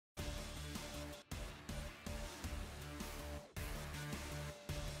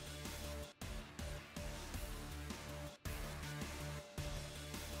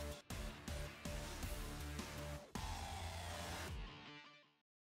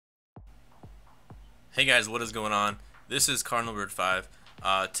Hey guys, what is going on? This is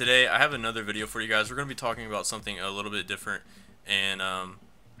CardinalBird5. Today I have another video for you guys. We're going to be talking about something a little bit different, and I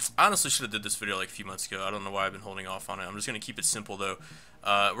honestly should have did this video like a few months ago. I don't know why I've been holding off on it. I'm just going to keep it simple though.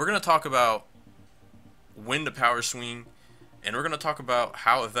 We're going to talk about when to power swing, and we're going to talk about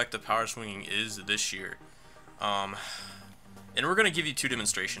how effective power swinging is this year. And we're going to give you two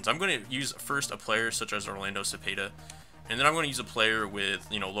demonstrations. I'm going to use first a player such as Orlando Cepeda, and then I'm going to use a player with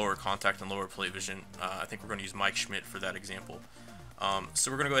lower contact and lower plate vision. I think we're going to use Mike Schmidt for that example.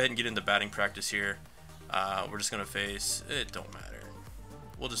 So we're going to go ahead and get into batting practice here. We're just going to face, it don't matter.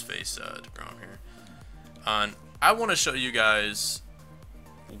 We'll just face DeGrom here. I want to show you guys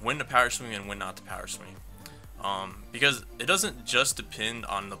when to power swing and when not to power swing. Because it doesn't just depend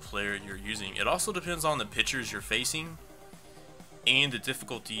on the player you're using. It also depends on the pitchers you're facing and the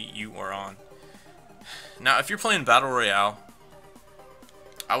difficulty you are on. Now, if you're playing Battle Royale,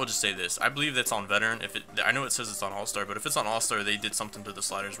 I will just say this. I believe that's on Veteran. I know it says it's on All-Star, but if it's on All-Star, they did something to the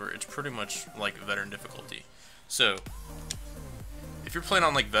sliders where it's pretty much like Veteran difficulty. So, if you're playing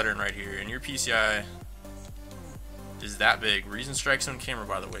on like Veteran right here, and your PCI is that big, we're using strike zone camera,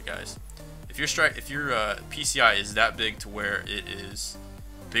 by the way, guys. If your PCI is that big to where it is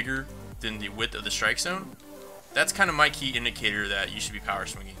bigger than the width of the strike zone, that's kind of my key indicator that you should be power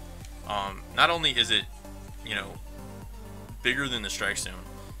swinging. Not only is it, bigger than the strike zone,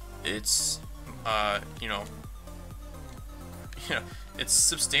 it's, it's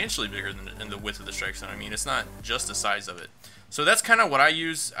substantially bigger than the width of the strike zone. I mean, it's not just the size of it. So that's kind of what I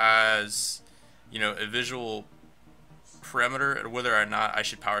use as, a visual parameter whether or not I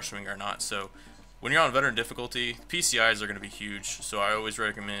should power swing or not. So when you're on Veteran difficulty, PCIs are going to be huge. So I always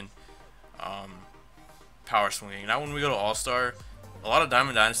recommend power swinging. Now when we go to All-Star, a lot of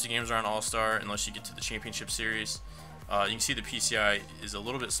Diamond Dynasty games are on All-Star unless you get to the Championship Series. You can see the PCI is a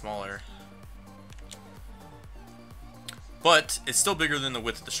little bit smaller, but it's still bigger than the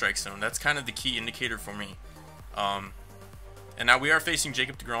width of the strike zone. That's kind of the key indicator for me. And now we are facing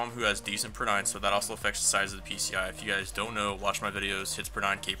Jacob deGrom, who has decent per 9, so that also affects the size of the PCI. If you guys don't know, watch my videos, hits per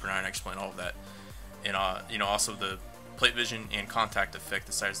 9, K per 9, I explain all of that. And also the plate vision and contact affect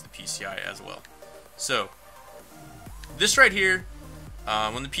the size of the PCI as well. So this right here,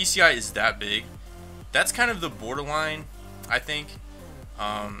 when the PCI is that big, that's kind of the borderline, I think,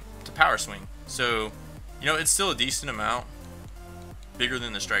 to power swing. So, it's still a decent amount bigger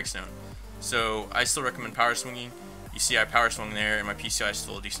than the strike zone. So I still recommend power swinging. You see I power swung there, and my PCI is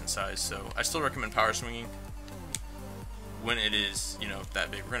still a decent size. So I still recommend power swinging when it is,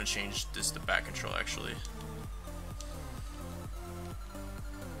 that big. We're going to change this to back control, actually.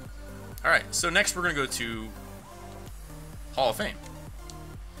 Alright, so next we're going to go to Hall of Fame.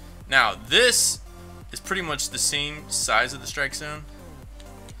 Now, this is pretty much the same size of the strike zone,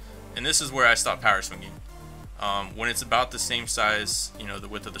 and this is where I stop power swinging. When it's about the same size, the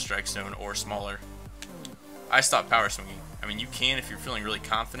width of the strike zone or smaller, I stop power swinging. I mean, you can if you're feeling really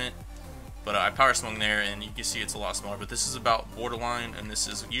confident, but I power swung there, and you can see it's a lot smaller. But this is about borderline, and this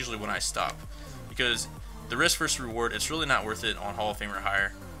is usually when I stop, because the risk versus reward, it's really not worth it on Hall of Fame or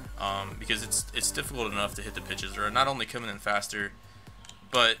higher, because it's difficult enough to hit the pitches. They're not only coming in faster,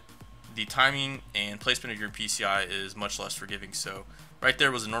 but the timing and placement of your PCI is much less forgiving. So right there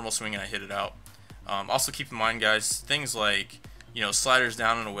was a normal swing and I hit it out. Also keep in mind, guys, things like sliders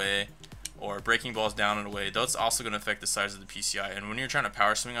down and away or breaking balls down and away, that's also going to affect the size of the PCI. And when you're trying to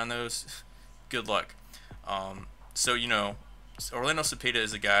power swing on those, good luck. So Orlando Cepeda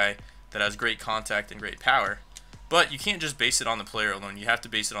is a guy that has great contact and great power, but you can't just base it on the player alone. You have to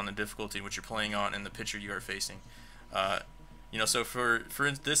base it on the difficulty in which you're playing on and the pitcher you are facing. So for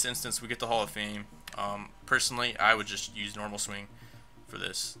this instance, we get the Hall of Fame. Personally, I would just use normal swing for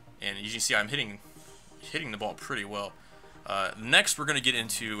this, and you can see I'm hitting the ball pretty well. Next, we're going to get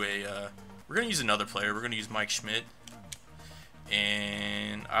into we're going to use another player. We're going to use Mike Schmidt,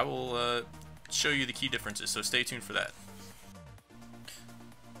 and I will show you the key differences. So stay tuned for that.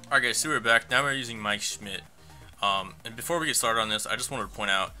 Alright, guys, so we're back. Now we're using Mike Schmidt. And before we get started on this, I just wanted to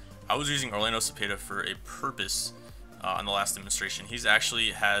point out I was using Orlando Cepeda for a purpose. On the last demonstration, he's actually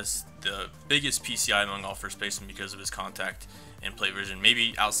has the biggest PCI among all first basemen because of his contact and plate vision.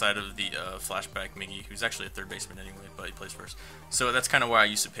 Maybe outside of the flashback Miggy, who's actually a third baseman anyway, but he plays first. So that's kind of why I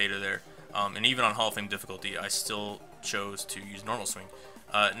use Cepeda there. And even on Hall of Fame difficulty, I still chose to use normal swing.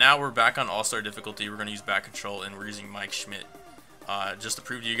 Now we're back on All-Star difficulty. We're going to use back control, and we're using Mike Schmidt. Just to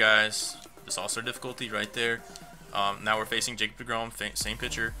prove to you guys, this All-Star difficulty right there. Now we're facing Jacob deGrom, same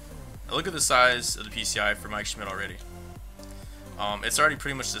pitcher. Now look at the size of the PCI for Mike Schmidt already. It's already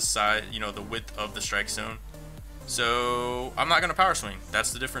pretty much the size, the width of the strike zone. So I'm not gonna power swing.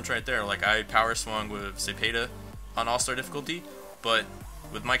 That's the difference right there. Like I power swung with Cepeda on All-Star difficulty, but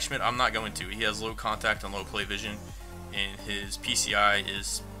with Mike Schmidt, I'm not going to. He has low contact and low play vision, and his PCI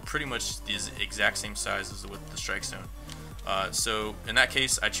is pretty much the exact same size as with the strike zone. So in that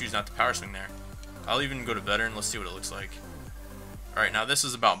case, I choose not to power swing there. I'll even go to veteran. Let's see what it looks like. All right, now this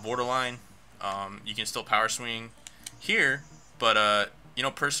is about borderline. You can still power swing here, but you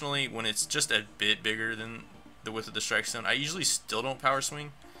know, personally, when it's just a bit bigger than the width of the strike zone, I usually still don't power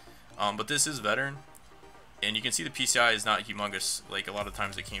swing. But this is veteran, and you can see the PCI is not humongous like a lot of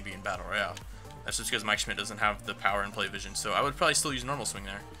times it can be in Battle Royale. That's just because Mike Schmidt doesn't have the power and play vision. So I would probably still use normal swing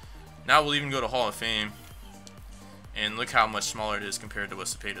there. Now we'll even go to Hall of Fame, and look how much smaller it is compared to what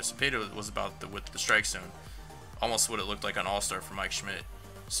Cepeda. Cepeda was about the width of the strike zone, almost what it looked like on All-Star for Mike Schmidt.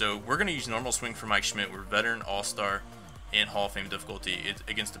 So we're going to use normal swing for Mike Schmidt. We're veteran, All-Star, and Hall of Fame difficulty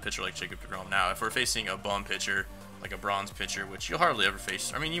against a pitcher like Jacob deGrom. Now, if we're facing a bum pitcher, like a bronze pitcher, which you'll hardly ever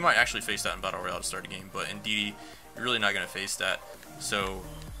face. I mean, you might actually face that in Battle Royale to start a game, but in DD, you're really not going to face that. So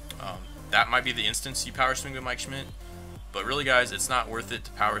that might be the instance you power swing with Mike Schmidt. But really, guys, it's not worth it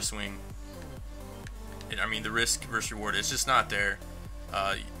to power swing. I mean, the risk versus reward, it's just not there.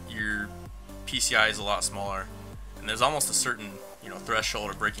 Your PCI is a lot smaller, and there's almost a certain, you know, threshold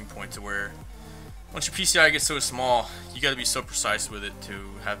or breaking point to where once your PCI gets so small, you got to be so precise with it to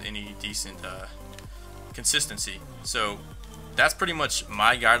have any decent consistency. So that's pretty much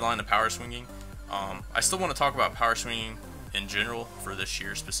my guideline to power swinging. I still want to talk about power swinging in general for this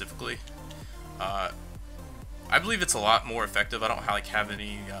year specifically. I believe it's a lot more effective. I don't have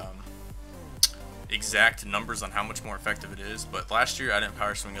any exact numbers on how much more effective it is, but last year I didn't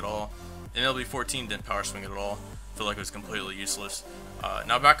power swing at all. MLB 14 didn't power swing at all. I feel like it was completely useless.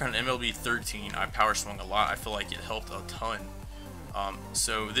 Now back on MLB 13, I power swung a lot. I feel like it helped a ton.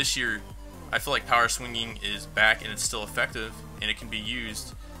 So this year, I feel like power swinging is back and it's still effective, and it can be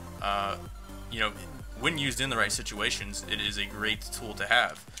used. You know, when used in the right situations, it is a great tool to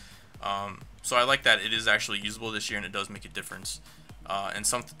have. So I like that it is actually usable this year, and it does make a difference. In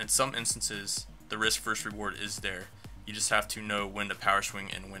some instances, the risk versus reward is there. You just have to know when to power swing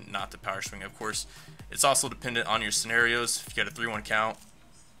and when not to power swing. Of course, it's also dependent on your scenarios. If you got a 3-1 count,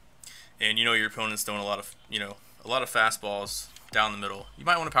 and you know your opponent's throwing a lot of fastballs down the middle, you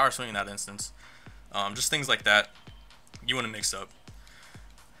might want to power swing in that instance. Just things like that you want to mix up.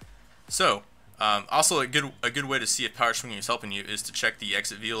 So also a good way to see if power swinging is helping you is to check the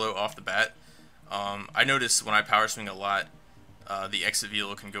exit velo off the bat. I notice when I power swing a lot, the exit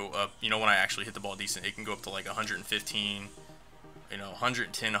velo can go up. You know, when I actually hit the ball decent, it can go up to like 115,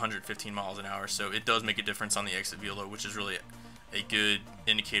 110, 115 miles an hour. So it does make a difference on the exit velo, which is really a good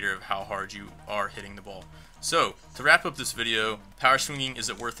indicator of how hard you are hitting the ball. So to wrap up this video, power swinging, is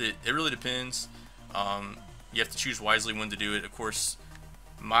it worth it? It really depends. You have to choose wisely when to do it. Of course,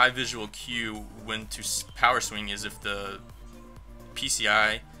 my visual cue when to power swing is if the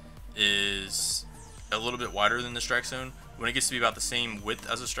PCI is a little bit wider than the strike zone. When it gets to be about the same width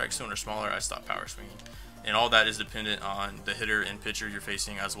as a strike zone or smaller, I stop power swinging. And all that is dependent on the hitter and pitcher you're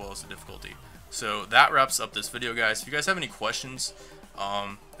facing, as well as the difficulty. So that wraps up this video, guys. If you guys have any questions,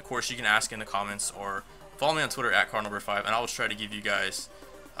 of course you can ask in the comments, or follow me on Twitter at @CarNumber5, and I will try to give you guys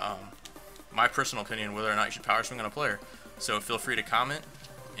my personal opinion whether or not you should power swing on a player. So feel free to comment,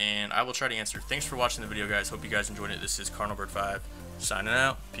 and I will try to answer. Thanks for watching the video, guys. Hope you guys enjoyed it. This is CarNumber5 signing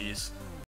out. Peace.